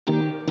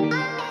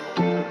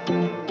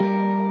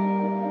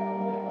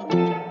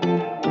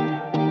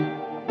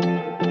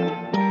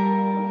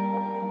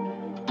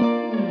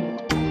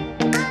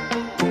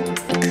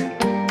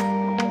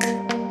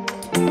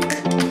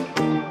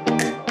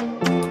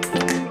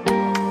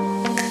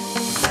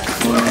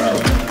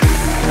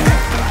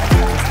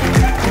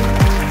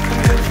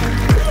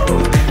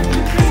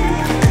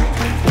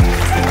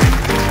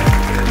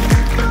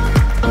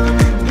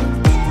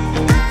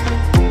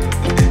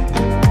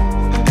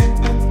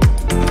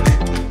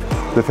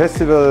The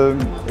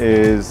festival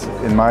is,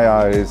 in my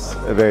eyes,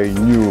 a very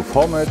new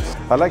format.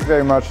 I like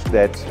very much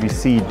that we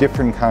see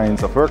different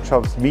kinds of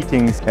workshops,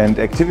 meetings and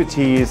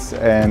activities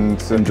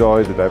and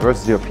enjoy the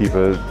diversity of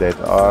people that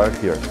are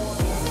here.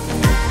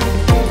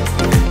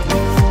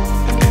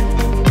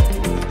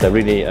 I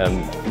really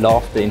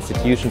love the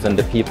institutions and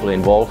the people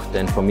involved,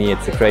 and for me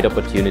it's a great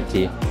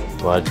opportunity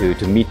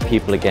to meet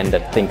people again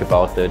that think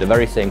about the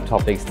very same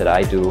topics that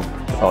I do,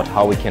 about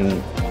how we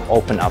can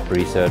open up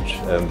research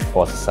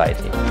for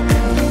society.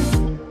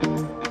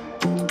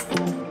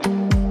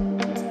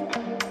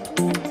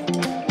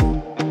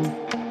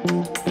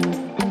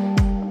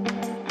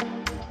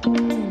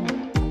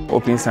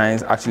 Open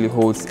science actually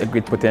holds a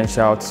great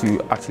potential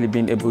to actually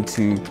being able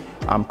to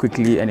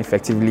quickly and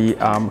effectively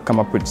come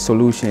up with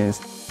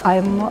solutions.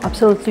 I'm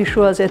absolutely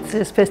sure that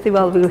this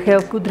festival will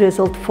have good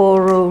result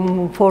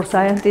for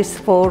scientists,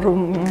 for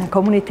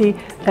community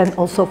and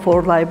also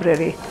for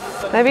library.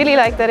 I really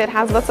like that it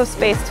has lots of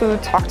space to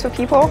talk to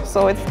people,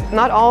 so it's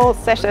not all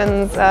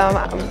sessions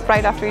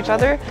right after each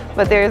other,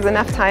 but there is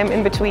enough time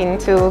in between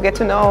to get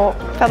to know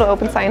fellow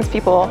open science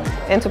people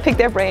and to pick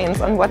their brains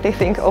on what they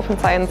think open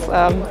science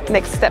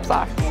next steps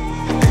are.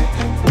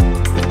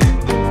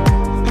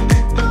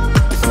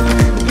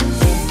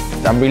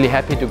 I'm really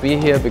happy to be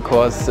here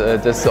because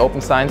this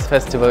Open Science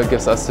Festival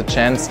gives us the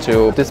chance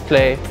to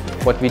display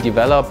what we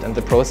developed and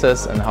the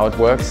process and how it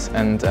works,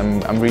 and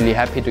I'm really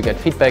happy to get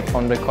feedback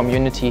from the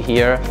community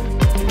here.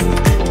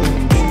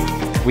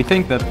 We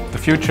think that the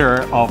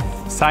future of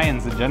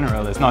science in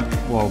general is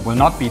will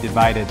not be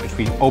divided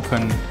between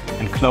open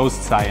and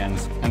closed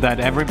science, and that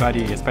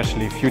everybody,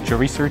 especially future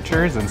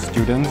researchers and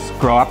students,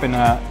 grow up in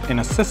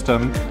a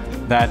system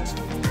that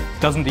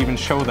doesn't even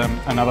show them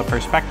another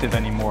perspective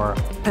anymore.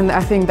 And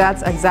I think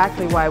that's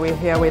exactly why we're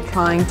here. We're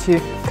trying to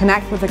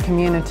connect with the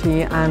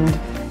community and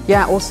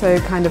also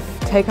kind of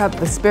take up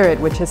the spirit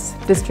which is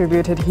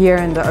distributed here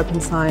in the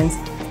Open Science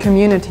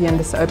community and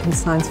this Open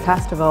Science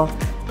Festival.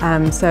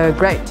 So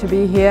great to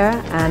be here,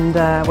 and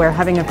we're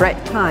having a great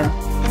time.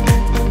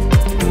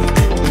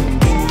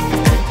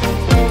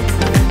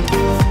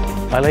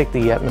 I like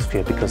the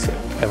atmosphere because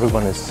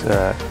everyone is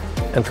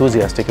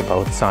enthusiastic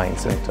about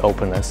science and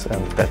openness,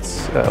 and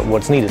that's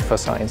what's needed for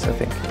science, I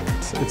think.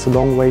 It's a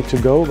long way to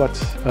go, but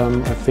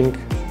I think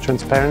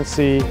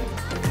transparency,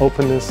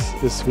 openness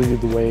is really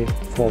the way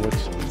forward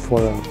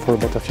for a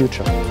better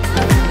future.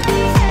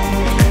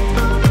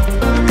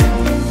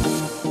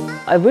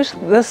 I wish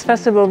this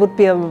festival would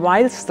be a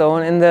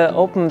milestone in the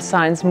open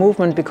science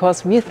movement,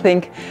 because we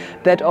think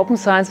that open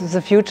science is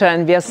the future,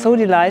 and we are so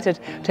delighted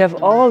to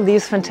have all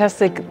these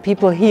fantastic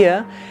people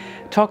here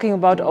talking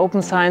about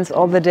open science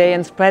all the day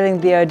and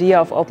spreading the idea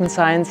of open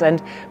science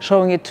and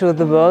showing it to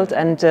the world.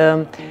 And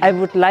I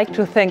would like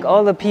to thank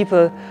all the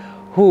people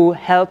who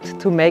helped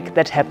to make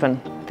that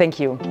happen. Thank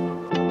you.